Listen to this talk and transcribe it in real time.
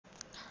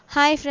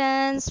Hi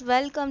friends,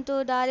 welcome to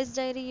Daris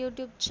Diary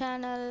YouTube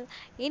channel.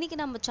 இன்னைக்கு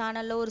நம்ம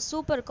சேனல்ல ஒரு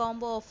சூப்பர்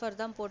காம்போ ஆஃபர்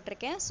தான்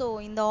போட்டிருக்கேன். ஸோ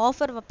இந்த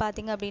ஆஃபர்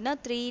பார்த்தீங்க அப்படின்னா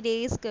 3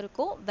 டேஸ்க்கு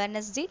இருக்கும்.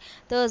 Wednesday,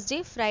 Thursday,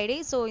 Friday.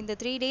 ஸோ இந்த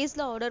 3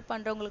 டேஸில் ஆர்டர்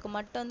பண்ணுறவங்களுக்கு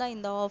மட்டும்தான்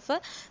இந்த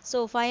ஆஃபர்.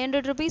 ஸோ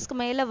 500 ருபீஸ்க்கு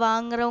மேலே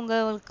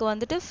வாங்குறவங்களுக்கு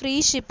வந்துட்டு ஃப்ரீ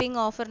ஷிப்பிங்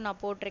ஆஃபர்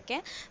நான்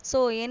போட்டிருக்கேன்.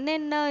 ஸோ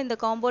என்னென்ன இந்த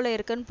காம்போவில்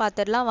இருக்குன்னு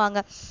பார்த்துடலாம்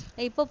வாங்க.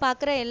 இப்போ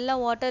பார்க்குற எல்லா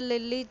வாட்டர்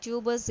லில்லி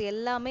டியூபர்ஸ்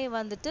எல்லாமே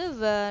வந்துட்டு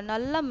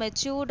நல்ல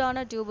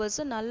மெச்சூர்டான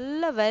டியூபர்ஸ்,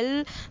 நல்ல வெல்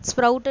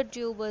ஸ்ப்ரவுட்டட்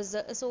டியூபர்ஸ்.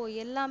 ஸோ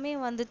எல்லாமே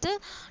வந்துட்டு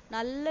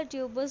நல்ல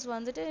டியூபர்ஸ்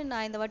வந்துட்டு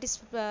நான் இந்த வாட்டி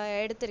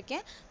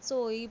எடுத்திருக்கேன். ஸோ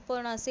இப்போ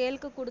நான்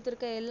சேலுக்கு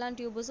கொடுத்துருக்க எல்லா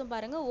டியூபர்ஸும்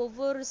பாருங்கள்,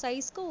 ஒவ்வொரு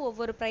சைஸ்க்கும்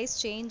ஒவ்வொரு ப்ரைஸ்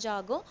சேஞ்ச்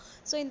ஆகும்.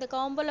 ஸோ இந்த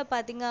காம்போவில்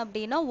பார்த்தீங்க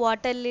அப்படின்னா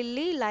வாட்டர்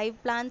லில்லி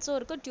லைவ் பிளான்ஸும்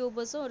இருக்குது,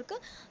 டியூபர்ஸும்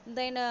இருக்குது.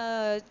 தென்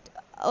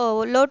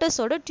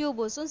லோட்டஸோட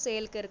டியூபர்ஸும்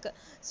சேலுக்கு இருக்குது.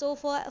 ஸோ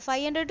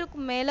 500க்கு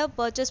மேலே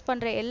பர்ச்சேஸ்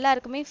பண்ணுற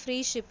எல்லாருக்குமே ஃப்ரீ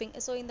ஷிப்பிங்.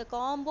 ஸோ இந்த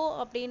காம்போ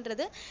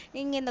அப்படின்றது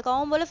நீங்கள் இந்த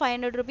காம்போவில்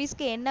 500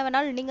 ருபீஸ்க்கு என்ன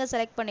வேணாலும் நீங்கள்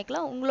செலக்ட்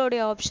பண்ணிக்கலாம்,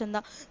 உங்களுடைய ஆப்ஷன்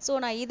தான். ஸோ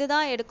நான்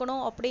இதுதான்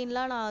எடுக்கணும்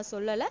அப்படின்லாம் நான்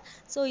சொல்லலை.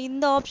 ஸோ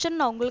இந்த ஆப்ஷன்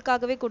நான்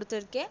உங்களுக்காகவே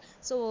கொடுத்துருக்கேன்.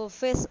 ஸோ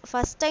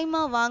ஃபஸ்ட்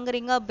டைமாக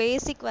வாங்குறீங்க,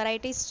 பேசிக்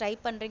வெரைட்டிஸ் ட்ரை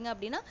பண்ணுறீங்க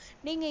அப்படின்னா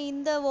நீங்கள்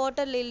இந்த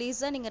வாட்டர்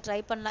லில்லிஸை நீங்கள்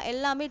ட்ரை பண்ணலாம்.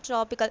 எல்லாமே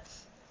ட்ராபிக்கல்.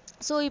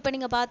 ஸோ இப்போ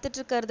நீங்கள்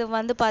பார்த்துட்ருக்கிறது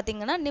வந்து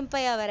பார்த்தீங்கன்னா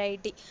நிம்பையா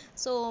வெரைட்டி.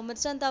 ஸோ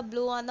மிர்ச்சந்தா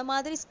ப்ளூ அந்த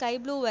மாதிரி ஸ்கை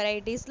ப்ளூ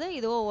வெரைட்டிஸில்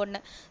இதுவும் ஒன்று.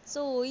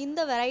 ஸோ இந்த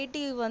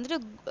வெரைட்டி வந்துட்டு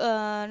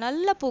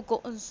நல்ல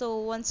பூக்கும். ஸோ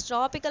ஒன்ஸ்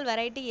ட்ராபிக்கல்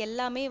வெரைட்டி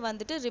எல்லாமே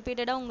வந்துட்டு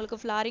ரிப்பீட்டடாக உங்களுக்கு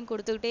ஃப்ளாரிங்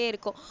கொடுத்துக்கிட்டே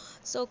இருக்கும்.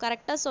 ஸோ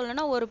கரெக்டாக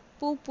சொல்லணும்னா ஒரு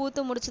பூ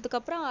பூத்து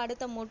முடிச்சதுக்கப்புறம்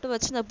அடுத்த மொட்டு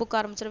வச்சு இந்த பூக்க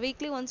ஆரம்பிச்சிடும்.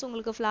 வீக்லி ஒன்ஸ்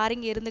உங்களுக்கு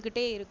ஃப்ளாரிங்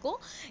இருந்துக்கிட்டே இருக்கும்.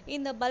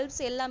 இந்த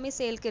பல்ப்ஸ் எல்லாமே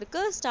சேலுக்கு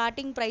இருக்குது.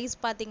 ஸ்டார்டிங் ப்ரைஸ்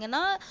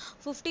பார்த்தீங்கன்னா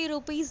 50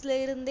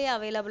 ருபீஸ்லேருந்தே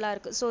அவைலபிளாக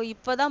இருக்குது. ஸோ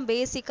இப்போ தான்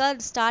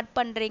பேசிக்காக ஸ்டார்ட்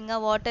பண்ணுறீங்க,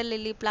 water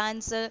lily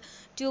plants,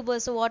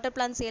 tubers, water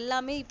plans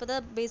எல்லாமே இப்போ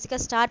தான்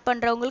பேசிக்காக ஸ்டார்ட்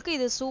பண்ணுறவங்களுக்கு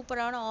இது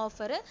சூப்பரான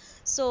ஆஃபரு.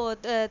 ஸோ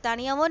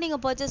தனியாகவும்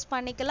நீங்கள் பர்ச்சேஸ்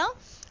பண்ணிக்கலாம்,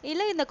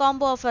 இல்லை இந்த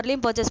காம்போ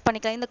ஆஃபர்லேயும் பர்ச்சேஸ்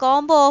பண்ணிக்கலாம். இந்த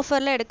காம்போ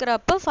ஆஃபரில்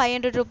எடுக்கிறப்ப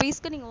 500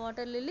 ருபீஸ்க்கு நீங்கள்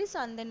water lilies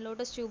and then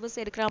lotus tubers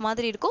எடுக்கிற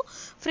மாதிரி இருக்கும்.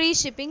 ஃப்ரீ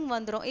ஷிப்பிங்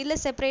வந்துடும். இல்லை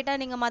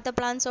செப்பரேட்டாக நீங்கள் மற்ற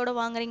பிளான்ஸோடு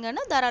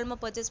வாங்குறீங்கன்னா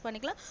தாராளமாக பர்ச்சேஸ்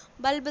பண்ணிக்கலாம்.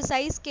 பல்பு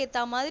சைஸ்க்கு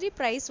ஏற்ற மாதிரி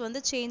ப்ரைஸ்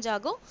வந்து சேஞ்ச்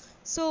ஆகும்.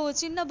 ஸோ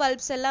சின்ன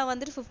பல்ப்ஸ் எல்லாம்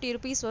வந்துட்டு 50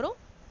 ருபீஸ் வரும்.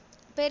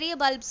 பெரிய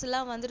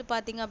பல்ப்ஸ்லாம் வந்துட்டு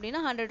பார்த்தீங்க அப்படின்னா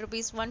 100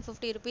 rupees,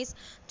 150 rupees,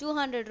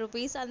 200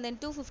 rupees and then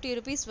 250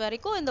 rupees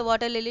வரைக்கும் இந்த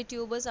வாட்டர் லில்லி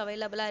டியூபர்ஸ்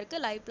அவைலபிளாக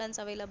இருக்குது. லைவ் பிளான்ஸ்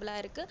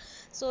அவைலபிளாக இருக்குது.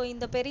 ஸோ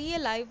இந்த பெரிய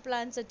லைவ்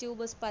பிளான்ஸ்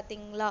டியூபர்ஸ்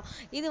பார்த்தீங்களா,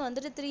 இது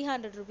வந்துட்டு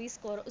 300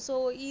 ருபீஸ்க்கு வரும். ஸோ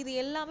இது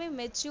எல்லாமே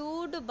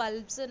மெச்சூர்டு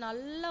பல்ப்ஸ்,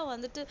 நல்லா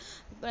வந்துட்டு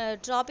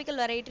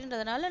ட்ராபிக்கல்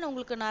வெரைட்டின்றதுனால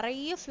உங்களுக்கு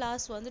நிறைய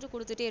ஃப்ளார்ஸ் வந்துட்டு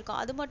கொடுத்துட்டே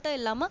இருக்கும். அது மட்டும்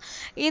இல்லாமல்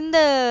இந்த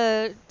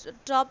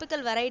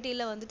ட்ராபிக்கல்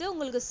வெரைட்டியில் வந்துட்டு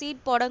உங்களுக்கு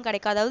சீட் பாடம்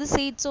கிடைக்கும், அதாவது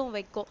சீட்ஸும்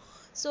வைக்கும்.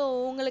 ஸோ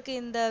உங்களுக்கு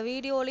இந்த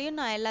வீடியோலையும்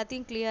நான்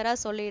எல்லாத்தையும் கிளியராக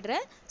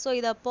சொல்லிடுறேன். ஸோ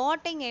இதை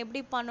பாட்டிங்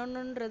எப்படி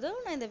பண்ணணுன்றதும்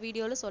நான் இந்த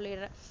வீடியோவில்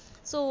சொல்லிடுறேன்.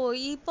 ஸோ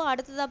இப்போ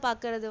அடுத்ததாக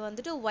பார்க்குறது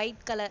வந்துட்டு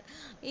ஒயிட் கலர்.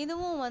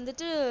 இதுவும்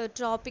வந்துட்டு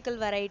ட்ராபிக்கல்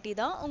வெரைட்டி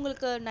தான்.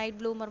 உங்களுக்கு நைட்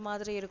ப்ளூமர்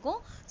மாதிரி இருக்கும்.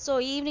 ஸோ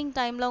ஈவினிங்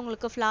டைமில்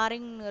உங்களுக்கு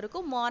ஃப்ளாரிங்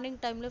இருக்கும், மார்னிங்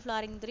டைமில்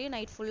ஃப்ளாரிங் தெரியும்,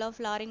 நைட் ஃபுல்லாக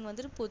ஃப்ளாரிங்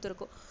வந்துட்டு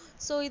பூத்துருக்கும்.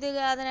 ஸோ இது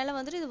அதனால்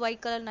வந்துட்டு இது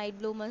ஒயிட் கலர் நைட்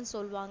ப்ளூமர்னு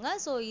சொல்லுவாங்க.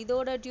 ஸோ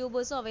இதோட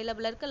டியூபர்ஸும்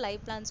அவைலபிளாக இருக்குது,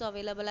 லைவ் பிளான்ஸும்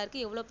அவைலபிளாக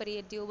இருக்குது. எவ்வளோ பெரிய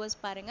டியூபர்ஸ்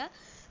பாருங்கள்.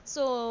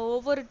 ஸோ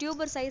ஒவ்வொரு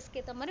டியூபர் சைஸ்க்கு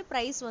ஏற்ற மாதிரி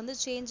ப்ரைஸ் வந்து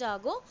சேஞ்ச்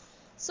ஆகும்.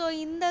 ஸோ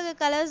இந்த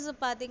கலர்ஸ்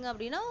பார்த்தீங்க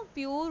அப்படின்னா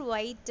பியூர்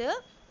ஒயிட்டு,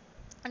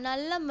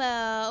 நல்ல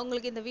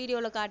உங்களுக்கு இந்த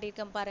வீடியோவில்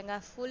காட்டியிருக்கேன் பாருங்கள்,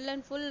 full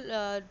and full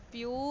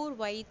pure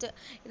white.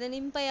 இது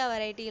நிம்பையா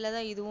வெரைட்டியில்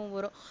தான் இதுவும்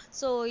வரும்.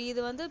 ஸோ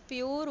இது வந்து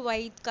பியூர்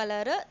ஒயிட்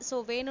கலரு. ஸோ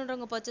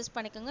வேணுன்றவங்க பர்ச்சேஸ்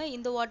பண்ணிக்கோங்க.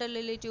 இந்த வாட்டர்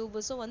லில்லி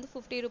டியூபஸும் வந்து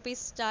 50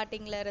 ருபீஸ்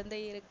ஸ்டார்டிங்கில்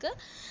இருக்குது.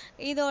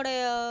 இதோட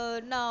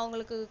நான்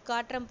உங்களுக்கு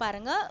காட்டுறேன்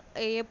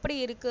பாருங்கள் எப்படி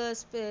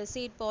இருக்குது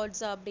சீட்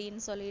பாட்ஸ்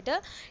அப்படின்னு சொல்லிட்டு.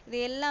 இது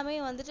எல்லாமே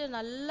வந்துட்டு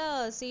நல்ல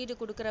சீடு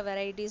கொடுக்குற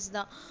வெரைட்டிஸ்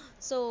தான்.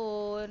 ஸோ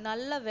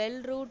நல்ல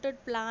well rooted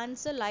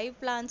plants, live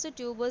plants,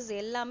 tubers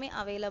எல்லாமே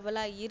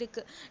அவைலபிளாக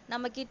இருக்குது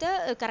நம்மக்கிட்ட.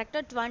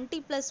 கரெக்டாக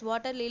 20+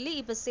 வாட்டர் லில்லி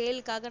இப்போ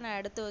சேலுக்காக நான்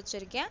எடுத்து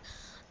வச்சுருக்கேன்.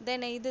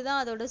 தென் இதுதான்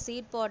அதோட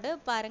சீட் பாட்டு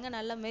பாருங்கள்,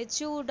 நல்லா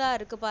மெச்சூர்டாக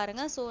இருக்குது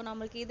பாருங்கள். ஸோ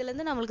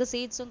இதுலேருந்து நம்மளுக்கு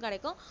சீட்ஸும்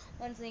கிடைக்கும்.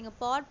 ஒன்ஸ் நீங்கள்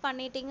பாட்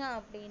பண்ணிட்டீங்க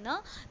அப்படின்னா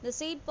இந்த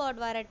சீட் பாட்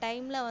வர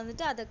டைமில்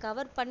வந்துட்டு அதை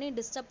கவர் பண்ணி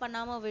டிஸ்டர்ப்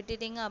பண்ணாமல்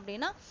விட்டுட்டீங்க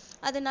அப்படின்னா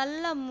அது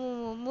நல்லா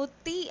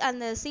முத்தி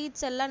அந்த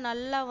சீட்ஸ் எல்லாம்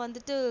நல்லா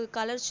வந்துட்டு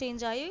கலர்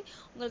சேஞ்ச் ஆகி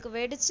உங்களுக்கு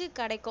வெடிச்சு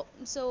கிடைக்கும்.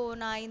 ஸோ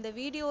நான் இந்த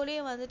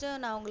வீடியோலேயே வந்துட்டு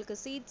நான் உங்களுக்கு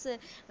சீட்ஸு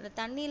அந்த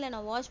தண்ணியில்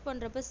நான் வாஷ்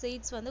பண்ணுறப்ப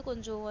சீட்ஸ் வந்து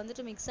கொஞ்சம்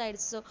வந்துட்டு மிக்ஸ்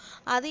ஆகிடுச்சு. ஸோ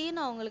அதையும்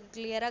நான் உங்களுக்கு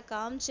கிளியராக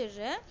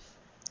காமிச்சிடுறேன்.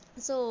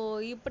 ஸோ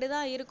இப்படி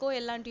தான் இருக்கும்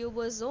எல்லா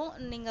டியூபர்ஸும்.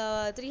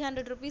 நீங்கள்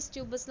 300 ருபீஸ்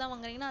டியூபர்ஸ்லாம்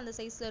வாங்குறீங்கன்னா அந்த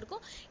சைஸில்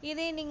இருக்கும்.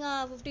 இதே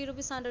நீங்கள் 50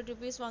 ருபீஸ் 100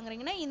 ருபீஸ்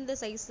வாங்குறீங்கன்னா இந்த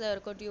சைஸில்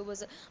இருக்கும்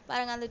டியூபர்ஸ்.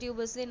 பாருங்கள், அந்த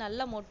டியூபர்ஸ்லேயே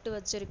நல்லா மொட்டு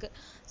வச்சுருக்கு.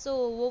 ஸோ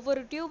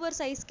ஒவ்வொரு டியூபர்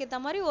சைஸ்க்கு ஏற்ற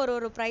மாதிரி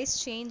ஒரு ப்ரைஸ்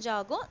சேஞ்ச்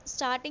ஆகும்.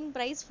 ஸ்டார்டிங்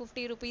ப்ரைஸ்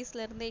 50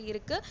 ருபீஸ்லேருந்தே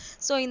இருக்குது.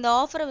 ஸோ இந்த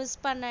ஆஃபரை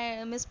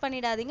மிஸ்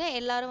பண்ணிடாதீங்க.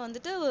 எல்லோரும்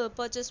வந்துட்டு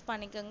பர்ச்சேஸ்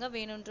பண்ணிக்கோங்க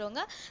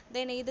வேணுன்றவங்க.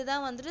 தென்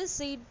இதுதான் வந்துட்டு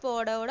சீட்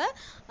போடோட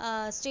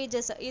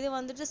ஸ்டேஜஸ். இது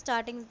வந்துட்டு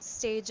ஸ்டார்டிங்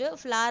ஸ்டேஜ்,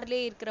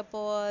 ஃப்ளார்லேயே இருக்கிற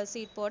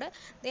சீட் போட.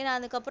 தென்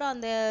அதுக்கப்புறம்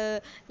அந்த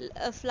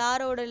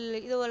ஃப்ளாரோட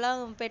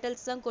இதுவெல்லாம்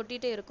பெட்டல்ஸ் தான்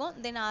கொட்டிகிட்டே இருக்கும்.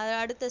 தென்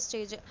அடுத்த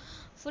ஸ்டேஜ்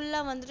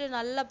ஃபுல்லாக வந்துட்டு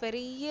நல்லா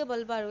பெரிய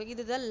பல்பாக இருக்கும்.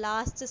 இதுதான்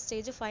லாஸ்ட்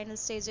ஸ்டேஜ், ஃபைனல்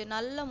ஸ்டேஜ்.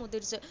 நல்லா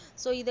முதிர்ச்சு.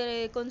 ஸோ இதை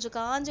கொஞ்சம்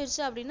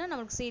காஞ்சிடுச்சு அப்படின்னா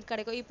நமக்கு சீட்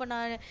கிடைக்கும். இப்போ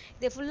நான்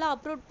இதை ஃபுல்லாக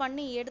அப்ரூட்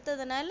பண்ணி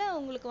எடுத்ததுனால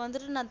உங்களுக்கு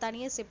வந்துட்டு நான்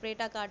தனியாக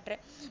செப்பரேட்டாக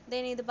காட்டுறேன்.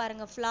 தென் இது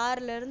பாருங்கள்,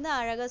 ஃப்ளார்லேருந்து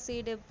அழகாக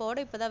சீடு போட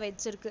இப்போ தான்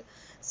வச்சிருக்கு.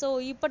 ஸோ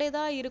இப்படி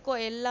தான்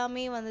இருக்கும்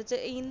எல்லாமே வந்துட்டு.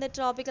 இந்த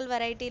ட்ராபிக்கல்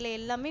வெரைட்டியில்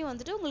எல்லாமே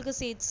வந்துட்டு உங்களுக்கு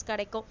சீட்ஸ்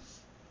கிடைக்கும்.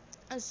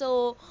 ஸோ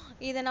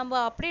இதை நம்ம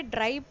அப்படியே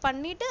ட்ரை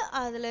பண்ணிவிட்டு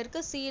அதில் இருக்க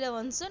சீடை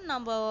வந்து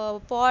நம்ம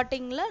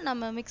பாட்டிங்கில்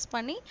நம்ம மிக்ஸ்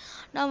பண்ணி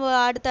நம்ம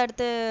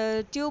அடுத்தடுத்த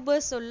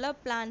டியூபர்ஸ் உள்ள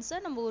பிளான்ட்ஸை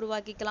நம்ம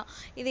உருவாக்கிக்கலாம்.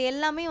 இது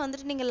எல்லாமே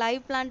வந்துட்டு நீங்கள்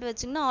லைவ் பிளான்ட்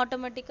வச்சிங்கன்னா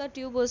ஆட்டோமேட்டிக்காக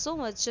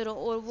டியூபர்ஸும் வச்சிரும்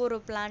ஒவ்வொரு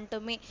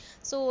பிளான்ட்டுமே.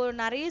 ஸோ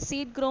நிறைய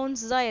சீட்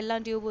கிரவுண்ட்ஸ் தான் எல்லா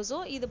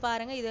டியூபர்ஸும். இது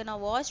பாருங்கள், இதை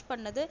நான் வாஷ்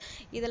பண்ணது.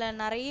 இதில்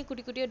நிறைய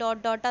குட்டி குட்டியாக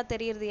டாட்டாக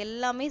தெரியுறது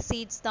எல்லாமே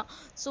சீட்ஸ் தான்.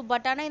 ஸோ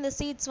பட் ஆனால் இந்த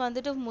சீட்ஸ்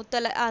வந்துட்டு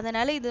முத்தலை,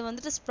 அதனால் இது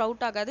வந்துட்டு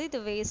ஸ்ப்ரவுட் ஆகாது,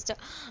 இது வேஸ்ட்டு.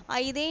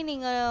 இதே நீங்கள்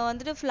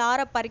வந்துட்டு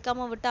ஃப்ளாரை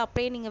பறிக்காமல் விட்டு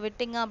அப்படியே நீங்கள்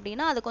விட்டீங்க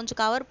அப்படின்னா அதை கொஞ்சம்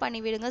கவர் பண்ணி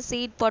விடுங்க.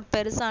 சீட் பாட்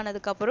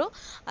பெருசானதுக்கப்புறம்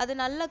அது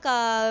நல்லா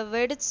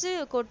வெடித்து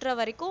கொட்டுற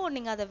வரைக்கும்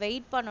நீங்கள் அதை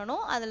வெயிட்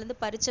பண்ணணும். அதுலேருந்து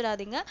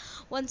பறிச்சிடாதீங்க.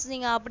 ஒன்ஸ்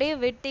நீங்கள் அப்படியே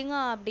விட்டீங்க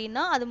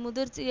அப்படின்னா அது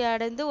முதிர்ச்சி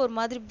அடைந்து ஒரு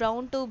மாதிரி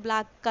ப்ரௌன் டு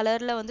பிளாக்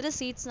கலரில் வந்துட்டு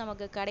சீட்ஸ்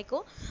நமக்கு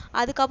கிடைக்கும்.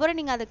 அதுக்கப்புறம்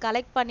நீங்கள் அதை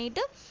கலெக்ட்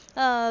பண்ணிவிட்டு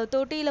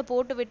தொட்டியில்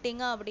போட்டு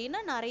விட்டீங்க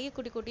அப்படின்னா நிறைய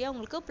குட்டி குட்டியாக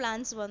உங்களுக்கு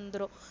பிளான்ஸ்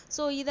வந்துடும்.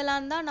 ஸோ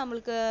இதெல்லாம் தான்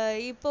நம்மளுக்கு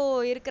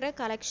இப்போது இருக்கிற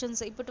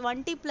கலெக்ஷன்ஸ். இப்போ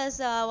 20+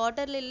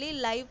 water lily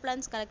live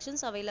plans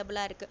collections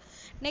அவைலபிளாக இருக்குது.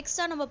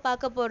 நெக்ஸ்ட்டாக நம்ம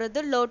பார்க்க போகிறது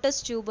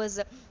லோட்டஸ்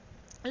டியூபர்ஸ்.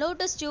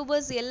 லோட்டஸ்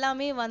டியூபர்ஸ்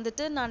எல்லாமே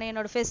வந்துட்டு நான்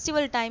என்னோடய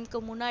ஃபெஸ்டிவல் டைமுக்கு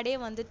முன்னாடியே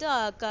வந்துட்டு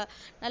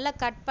நல்லா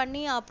கட்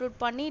பண்ணி அப்ரூட்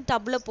பண்ணி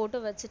டப்பில் போட்டு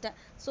வச்சுட்டேன்.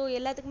 ஸோ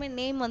எல்லாத்துக்குமே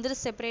நேம் வந்துட்டு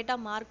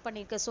செப்பரேட்டாக மார்க்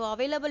பண்ணியிருக்கேன். ஸோ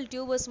அவைலபிள்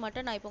டியூபர்ஸ்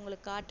மட்டும் நான் இப்போ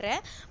உங்களுக்கு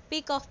காட்டுறேன்.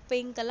 பீக் ஆஃப்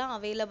பிங்க் எல்லாம்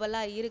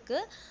அவைலபிளாக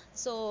இருக்குது.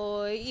 ஸோ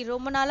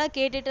ரொம்ப நாளாக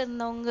கேட்டுட்டு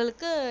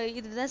இருந்தவங்களுக்கு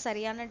இதுதான்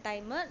சரியான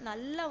டைமு.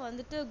 நல்லா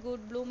வந்துட்டு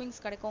குட்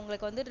ப்ளூமிங்ஸ் கிடைக்கும்.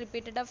 உங்களுக்கு வந்து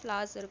ரிப்பீட்டடாக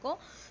ஃப்ளார்ஸ் இருக்கும்.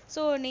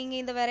 ஸோ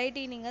நீங்கள் இந்த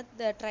வெரைட்டி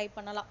நீங்கள் ட்ரை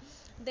பண்ணலாம்.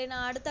 தென்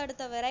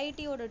அடுத்தடுத்த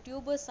வெரைட்டியோட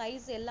டியூபர்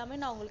சைஸ் எல்லாமே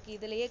நான் உங்களுக்கு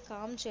இதிலேயே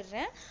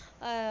காமிச்சிடுறேன்.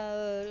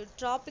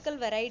 ட்ராபிக்கல்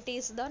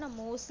வெரைட்டிஸ் தான் நான்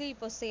மோஸ்ட்லி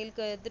இப்போ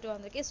சேல்க்கு எடுத்துகிட்டு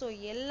வந்திருக்கேன். ஸோ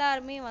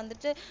எல்லாருமே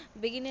வந்துட்டு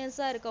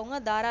பிகினர்ஸாக இருக்கவங்க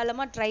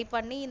தாராளமாக ட்ரை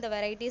பண்ணி இந்த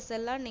வெரைட்டிஸ்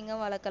எல்லாம்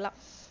நீங்கள் வளர்க்கலாம்.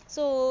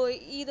 ஸோ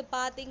இது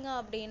பார்த்தீங்க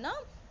அப்படின்னா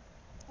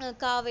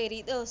காவேரி.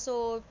 ஸோ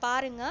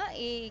பாருங்கள்,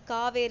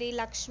 காவேரி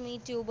லக்ஷ்மி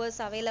டியூபர்ஸ்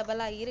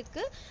அவைலபிளாக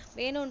இருக்குது.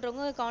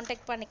 வேணுன்றவங்க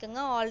காண்டாக்ட்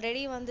பண்ணிக்கோங்க.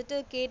 ஆல்ரெடி வந்துட்டு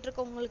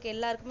கேட்டிருக்கவங்களுக்கு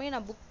எல்லாருக்குமே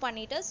நான் புக்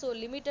பண்ணிவிட்டேன். ஸோ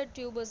லிமிட்டட்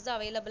டியூபர்ஸ் தான்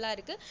அவைலபிளாக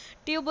இருக்குது.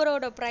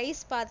 டியூபரோட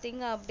ப்ரைஸ்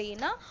பார்த்தீங்க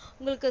அப்படின்னா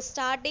உங்களுக்கு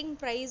ஸ்டார்டிங்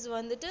ப்ரைஸ்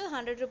வந்துட்டு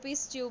 100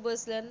 rupees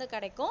டியூபர்ஸ்லேருந்து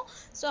கிடைக்கும்.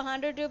 ஸோ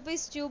 100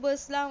 rupees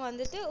டியூபர்ஸ்லாம்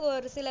வந்துட்டு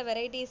ஒரு சில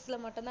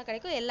வெரைட்டிஸில் மட்டும்தான்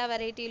கிடைக்கும், எல்லா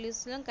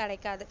வெரைட்டிஸ்லையும்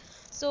கிடைக்காது.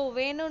 ஸோ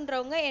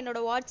வேணுன்றவங்க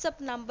என்னோடய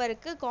வாட்ஸ்அப்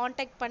நம்பருக்கு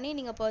காண்டாக்ட் பண்ணி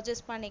நீங்கள்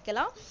பர்ச்சேஸ்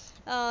பண்ணிக்கலாம்.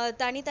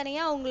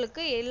 தனித்தனியாக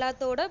உங்களுக்கு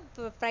எல்லாத்தோட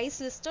ப்ரைஸ்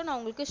லிஸ்ட்டும் நான்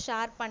உங்களுக்கு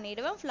ஷேர்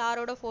பண்ணிவிடுவேன்.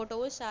 ஃப்ளாரோட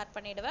ஃபோட்டோவும் ஷேர்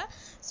பண்ணிவிடுவேன்.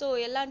 ஸோ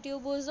எல்லா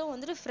டியூபர்ஸும்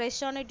வந்துட்டு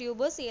ஃப்ரெஷ்ஷான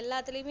டியூபர்ஸ்.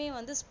 எல்லாத்துலேயுமே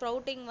வந்து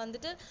ஸ்ப்ரவுட்டிங்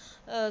வந்துட்டு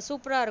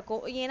சூப்பராக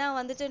இருக்கும். ஏன்னா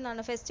வந்துட்டு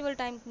நான் ஃபெஸ்டிவல்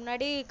டைமுக்கு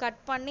முன்னாடி கட்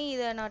பண்ணி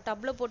இதை நான்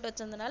டப்பில் போட்டு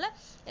வச்சதுனால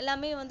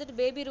எல்லாமே வந்துட்டு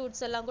பேபி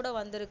ரூட்ஸ் எல்லாம் கூட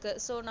வந்திருக்கு.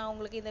 ஸோ நான்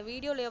உங்களுக்கு இந்த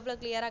வீடியோவில் எவ்வளோ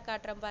கிளியராக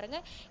காட்டுறேன்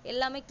பாருங்கள்.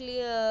 எல்லாமே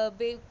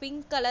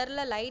பிங்க்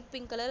கலரில், லைட்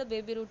பிங்க் கலரில்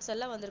பேபி ரூட்ஸ்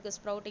எல்லாம் வந்திருக்கு.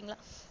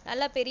 ஸ்ப்ரவுட்டிங்லாம்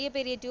நல்லா பெரிய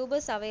பெரிய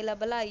டியூபர்ஸ்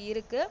அவைலபிளாக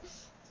இருக்குது.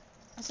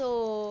 ஸோ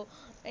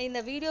இந்த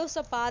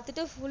வீடியோஸை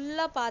பார்த்துட்டு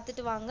ஃபுல்லாக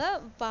பார்த்துட்டு வாங்க.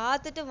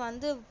 பார்த்துட்டு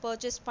வந்து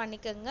பர்ச்சேஸ்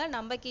பண்ணிக்கோங்க.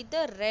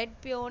 நம்மக்கிட்ட ரெட்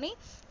பியோனி,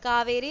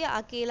 காவேரி,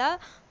 அகிலா,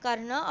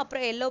 கர்ணா,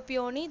 அப்புறம் எல்லோ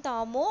பியோனி,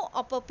 தாமோ,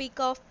 அப்போ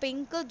பீக் ஆஃப்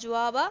பிங்க்,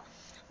 ஜுவாபா,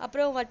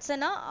 அப்புறம்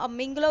வட்சனா,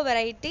 மிங்க்லோ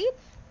வெரைட்டி,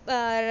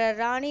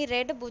 ராணி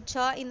ரெட்,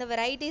 புச்சா, இந்த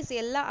வெரைட்டிஸ்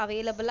எல்லாம்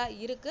அவைலபிளாக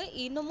இருக்குது.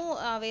 இன்னமும்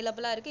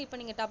அவைலபிளாக இருக்குது. இப்போ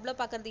நீங்கள் டப்பில்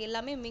பார்க்குறது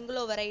எல்லாமே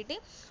மிங்க்லோ வெரைட்டி.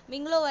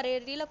 மிங்க்லோ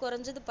வெரைட்டியில்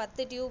குறைஞ்சது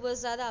 10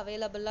 டியூபர்ஸாவது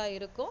அவைலபிளாக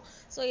இருக்கும்.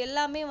 ஸோ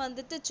எல்லாமே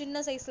வந்துட்டு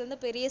சின்ன சைஸ்லேருந்து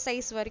பெரிய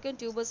சைஸ் வரைக்கும்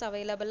டியூபர்ஸ்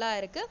அவைலபிளாக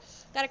இருக்குது.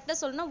 கரெக்டாக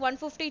சொல்லணும்னா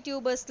 150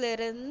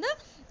 டியூபர்ஸ்லேருந்து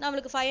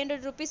நம்மளுக்கு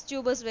 500 rupees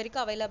டியூபர்ஸ்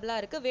வரைக்கும்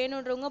அவைலபிளாக இருக்குது.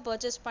 வேணுன்றவங்க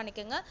பர்ச்சேஸ்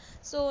பண்ணிக்கோங்க.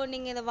 ஸோ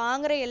நீங்கள் இதை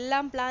வாங்குகிற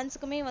எல்லா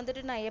பிளான்ஸுக்குமே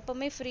வந்துட்டு நான்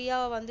எப்போவுமே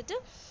ஃப்ரீயாக வந்துட்டு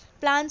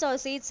பிளான்ஸ் ஆர்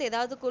சீட்ஸ்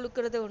ஏதாவது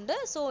கொடுக்கறது உண்டு.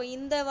 ஸோ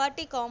இந்த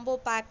வாட்டி காம்போ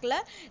பேக்கில்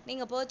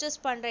நீங்கள் பர்ச்சேஸ்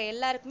பண்ணுற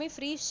எல்லாருக்குமே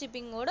ஃப்ரீ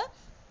ஷிப்பிங்கோட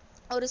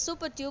ஒரு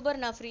சூப்பர் டியூபர்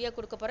நான் ஃப்ரீயாக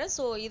கொடுக்க போகிறேன்.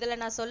 ஸோ இதில்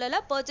நான் சொல்லலை,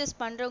 பர்ச்சேஸ்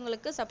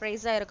பண்ணுறவங்களுக்கு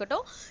சர்ப்ரைஸாக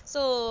இருக்கட்டும்.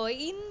 ஸோ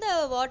இந்த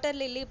water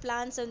lily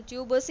plants and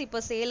tubers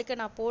இப்போ சேலுக்கு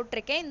நான்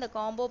போட்டிருக்கேன். இந்த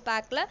காம்போ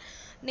பேக்கில்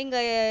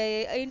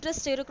நீங்கள்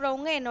இன்ட்ரெஸ்ட்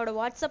இருக்கிறவங்க என்னோடய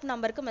வாட்ஸ்அப்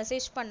நம்பருக்கு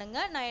மெசேஜ்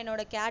பண்ணுங்கள். நான்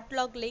என்னோடய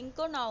கேட்லாக்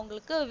லிங்க்கும் நான்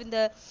உங்களுக்கு இந்த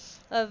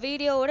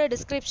வீடியோவோட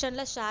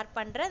டிஸ்கிரிப்ஷனில் ஷேர்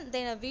பண்ணுறேன்.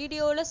 தென்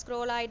வீடியோவில்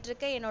ஸ்க்ரோல் ஆகிட்டு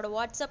இருக்க என்னோட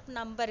வாட்ஸ்அப்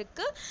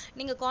நம்பருக்கு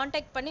நீங்கள்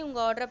காண்டாக்ட் பண்ணி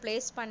உங்கள் ஆர்டரை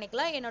ப்ளேஸ்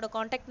பண்ணிக்கலாம். என்னோட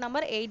காண்டாக்ட்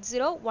நம்பர்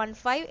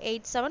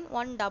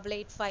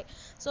 8015871885.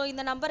 ஸோ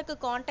இந்த நம்பருக்கு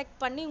காண்டாக்ட்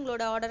பண்ணி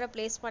உங்களோட ஆர்டரை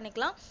ப்ளேஸ்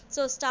பண்ணிக்கலாம்.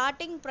 ஸோ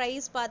ஸ்டார்டிங்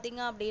ப்ரைஸ்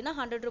பார்த்தீங்க அப்படின்னா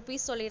 100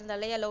 ருபீஸ் சொல்லியிருந்தேன்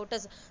இல்லையா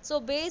லோட்டஸ். ஸோ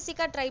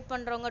பேசிக்காக ட்ரை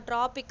பண்ணுறவங்க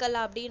ட்ராபிக்கல்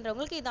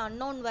அப்படின்றவங்களுக்கு இது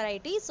அன்னோன்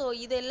வெரைட்டி. ஸோ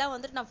இதெல்லாம்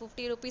வந்துட்டு நான்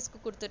 50 ருபீஸ்க்கு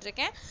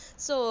கொடுத்துட்ருக்கேன்.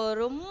 ஸோ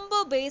ரொம்ப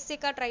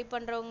பேசிக்காக ட்ரை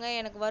பண்ணுறவங்க,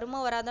 எனக்கு வருமா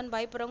வராதான்னு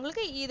பயப்படுறவங்களுக்கு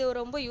இது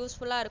ரொம்ப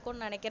யூஸ்ஃபுல்லாக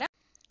இருக்கும்னு நினைக்கிறேன்.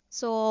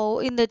 ஸோ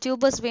இந்த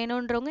டியூபர்ஸ்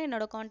வேணுன்றவங்க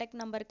என்னோட காண்டாக்ட்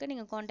நம்பருக்கு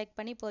நீங்கள் காண்டாக்ட்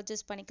பண்ணி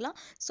பர்ச்சேஸ் பண்ணிக்கலாம்.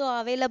 So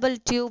available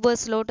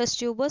tubers, lotus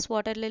tubers,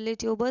 water lily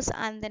tubers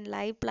and then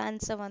live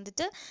பிளான்ஸை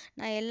வந்துட்டு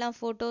நான் எல்லா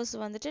ஃபோட்டோஸ்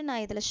வந்துட்டு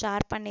நான் இதில்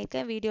ஷேர்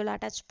பண்ணியிருக்கேன், வீடியோவில்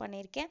அட்டாச்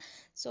பண்ணியிருக்கேன்.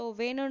 ஸோ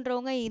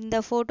வேணுன்றவங்க இந்த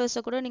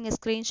ஃபோட்டோஸை கூட நீங்கள்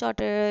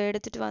ஸ்க்ரீன்ஷாட்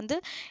எடுத்துகிட்டு வந்து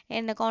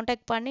என்னை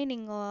காண்டாக்ட் பண்ணி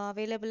நீங்கள்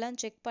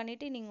அவைலபிளான்னு செக்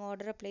பண்ணிவிட்டு நீங்கள்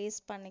ஆர்டரை ப்ளேஸ்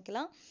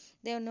பண்ணிக்கலாம்.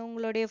 தென்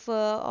உங்களுடைய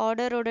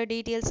ஆர்டரோட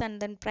details and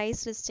then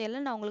price list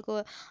எல்லாம் நான் உங்களுக்கு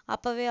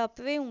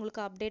அப்போவே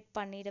உங்களுக்கு அப்டேட்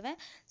பண்ணிவிடுவேன்.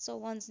 ஸோ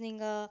ஒன்ஸ்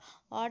நீங்கள்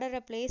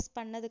ஆர்டரை ப்ளேஸ்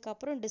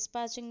பண்ணதுக்கப்புறம்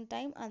dispatching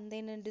time and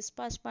then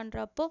dispatch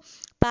பண்ணுறப்போ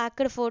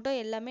பேக்கடு ஃபோட்டோ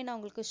எல்லாமே நான்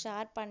உங்களுக்கு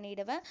ஷேர்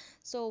பண்ணிவிடுவேன்.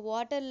 ஸோ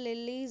வாட்டர்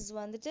லில்லிஸ்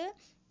வந்துட்டு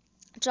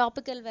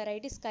ட்ராபிக்கல்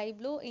வெரைட்டி ஸ்கை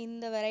ப்ளூ,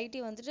 இந்த வெரைட்டி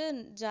வந்துட்டு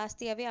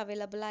ஜாஸ்தியாகவே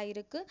அவைலபிளாக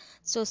இருக்குது.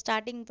 ஸோ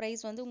ஸ்டார்டிங்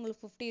ப்ரைஸ் வந்து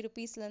உங்களுக்கு 50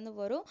 ருபீஸ்லேருந்து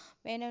வரும்.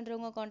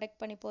 வேணுன்றவங்க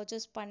காண்டாக்ட் பண்ணி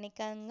பர்ச்சேஸ்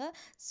பண்ணிக்கோங்க.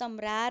 Some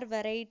rare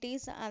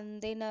varieties and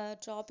then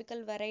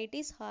tropical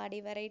varieties,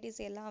 Hardy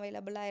varieties எல்லாம்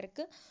அவைலபிளாக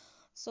இருக்குது.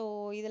 ஸோ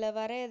இதில்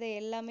வர இது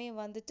எல்லாமே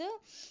வந்துட்டு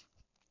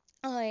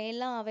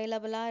எல்லாம்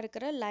அவைலபிளாக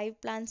இருக்கிற live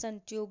plants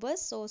and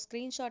tubers. So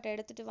screenshot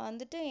எடுத்துகிட்டு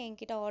வந்துட்டு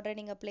என்கிட்ட ஆர்டர்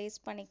நீங்கள் ப்ளேஸ்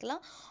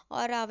பண்ணிக்கலாம்.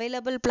 ஆர்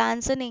அவைலபிள்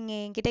பிளான்ஸை நீங்கள்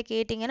என்கிட்ட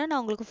கேட்டிங்கன்னா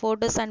நான் உங்களுக்கு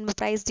ஃபோட்டோஸ் அண்ட்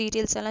ப்ரைஸ்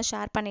டீட்டெயில்ஸ் எல்லாம்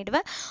ஷேர்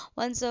பண்ணிவிடுவேன்.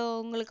 ஒன்ஸ்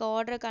உங்களுக்கு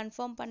ஆர்டரை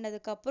கன்ஃபார்ம்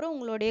பண்ணதுக்கப்புறம்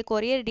உங்களுடைய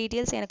கொரியர்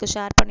டீட்டெயில்ஸ் எனக்கு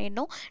ஷேர்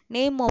பண்ணிடணும்.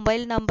 நேம்,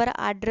 மொபைல் நம்பர்,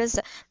 அட்ரஸ்,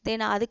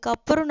 தென்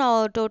அதுக்கப்புறம்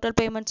நான் டோட்டல்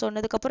பேமெண்ட்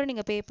சொன்னதுக்கப்புறம்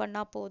நீங்கள் பே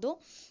பண்ணால் போதும்.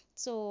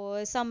 So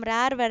some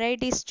rare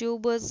varieties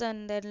tubers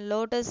and then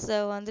lotus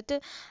வந்துட்டு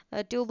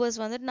டியூபர்ஸ்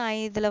வந்துட்டு நான்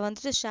இதில்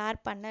வந்துட்டு ஷேர்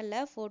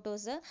பண்ணலை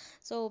ஃபோட்டோஸை.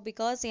 ஸோ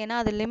பிகாஸ் ஏன்னா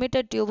அது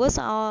லிமிட்டட் டியூபர்ஸ்,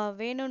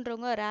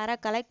 வேணுன்றவங்க ரேராக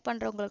கலெக்ட்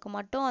பண்ணுறவங்களுக்கு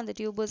மட்டும் அந்த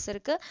டியூபர்ஸ்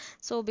இருக்குது.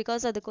 ஸோ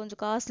பிகாஸ் அது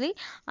கொஞ்சம் காஸ்ட்லி.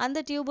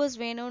 அந்த டியூபர்ஸ்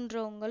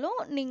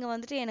வேணுன்றவங்களும் நீங்கள்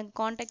வந்துட்டு எனக்கு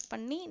காண்டாக்ட்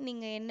பண்ணி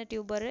நீங்கள் என்ன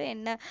டியூபரு,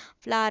 என்ன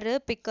ஃப்ளாரு,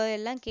 பிக்கு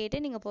எல்லாம்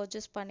கேட்டு நீங்கள்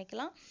பர்ச்சேஸ்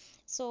பண்ணிக்கலாம்.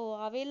 ஸோ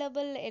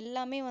அவைலபிள்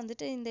எல்லாமே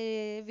வந்துட்டு இந்த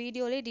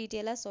வீடியோலேயே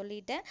டீட்டெயிலாக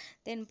சொல்லிட்டேன்.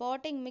 தென்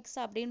பாட்டிங் மிக்ஸ்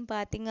அப்படின்னு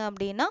பார்த்தீங்க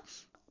அப்படின்னா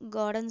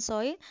garden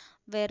soil,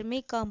 vermi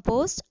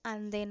compost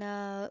and then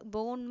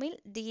phone mill,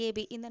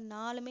 DAP இந்த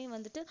நாலுமே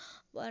வந்துட்டு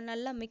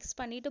நல்லா மிக்ஸ்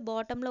பண்ணிவிட்டு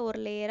பாட்டமில் ஒரு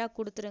லேயராக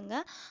கொடுத்துருங்க.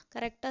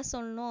 கரெக்டாக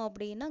சொல்லணும்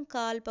அப்படின்னா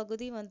கால்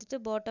பகுதி வந்துட்டு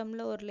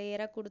பாட்டமில் ஒரு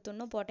லேயராக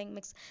கொடுத்துடணும் பாட்டிங்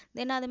மிக்ஸ்.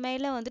 தென் அது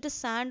மேலே வந்துட்டு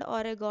சாண்ட்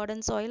ஆர்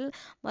கார்டன் சாயில்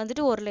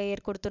வந்துட்டு ஒரு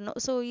லேயர் கொடுத்துடணும்.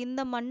 ஸோ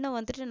இந்த மண்ணை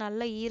வந்துட்டு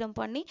நல்லா ஈரம்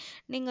பண்ணி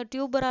நீங்கள்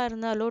டியூபராக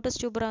இருந்தால்,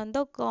 லோட்டஸ் டியூபராக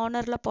இருந்தால்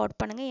கார்னரில் பாட்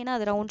பண்ணுங்கள், ஏன்னா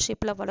அது ரவுண்ட்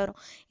ஷேப்பில் வளரும்.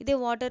 இதே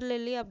வாட்டர்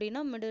லில்லி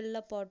அப்படின்னா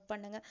மிடில் பாட்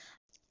பண்ணுங்கள்.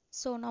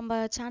 ஸோ நம்ம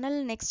சேனல்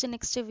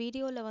நெக்ஸ்ட்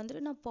வீடியோவில்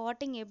வந்துட்டு நான்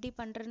பாட்டிங் எப்படி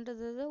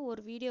பண்ணுறன்றது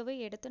ஒரு வீடியோவை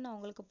எடுத்து நான்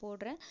உங்களுக்கு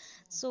போடுறேன்.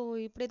 ஸோ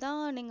இப்படி தான்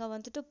நீங்கள்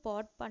வந்துட்டு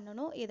பாட்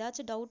பண்ணணும்.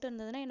 ஏதாச்சும் டவுட்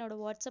இருந்ததுன்னா என்னோடய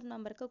வாட்ஸ்அப்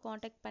நம்பருக்கு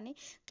காண்டாக்ட் பண்ணி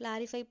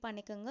கிளாரிஃபை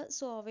பண்ணிக்கோங்க.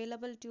 So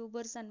available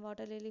tubers and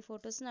water lily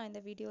photos நான்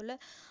இந்த வீடியோவில்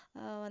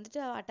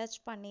வந்துட்டு அட்டாச்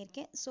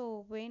பண்ணியிருக்கேன். ஸோ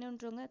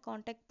வேணுன்றவங்க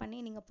காண்டாக்ட் பண்ணி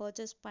நீங்கள்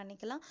பர்ச்சேஸ்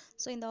பண்ணிக்கலாம்.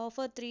 ஸோ இந்த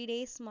ஆஃபர் 3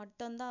 days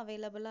மட்டும்தான்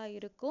அவைலபிளாக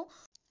இருக்கும்.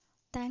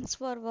 தேங்க்ஸ்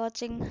ஃபார்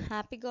வாட்சிங்.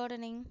 Happy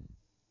gardening.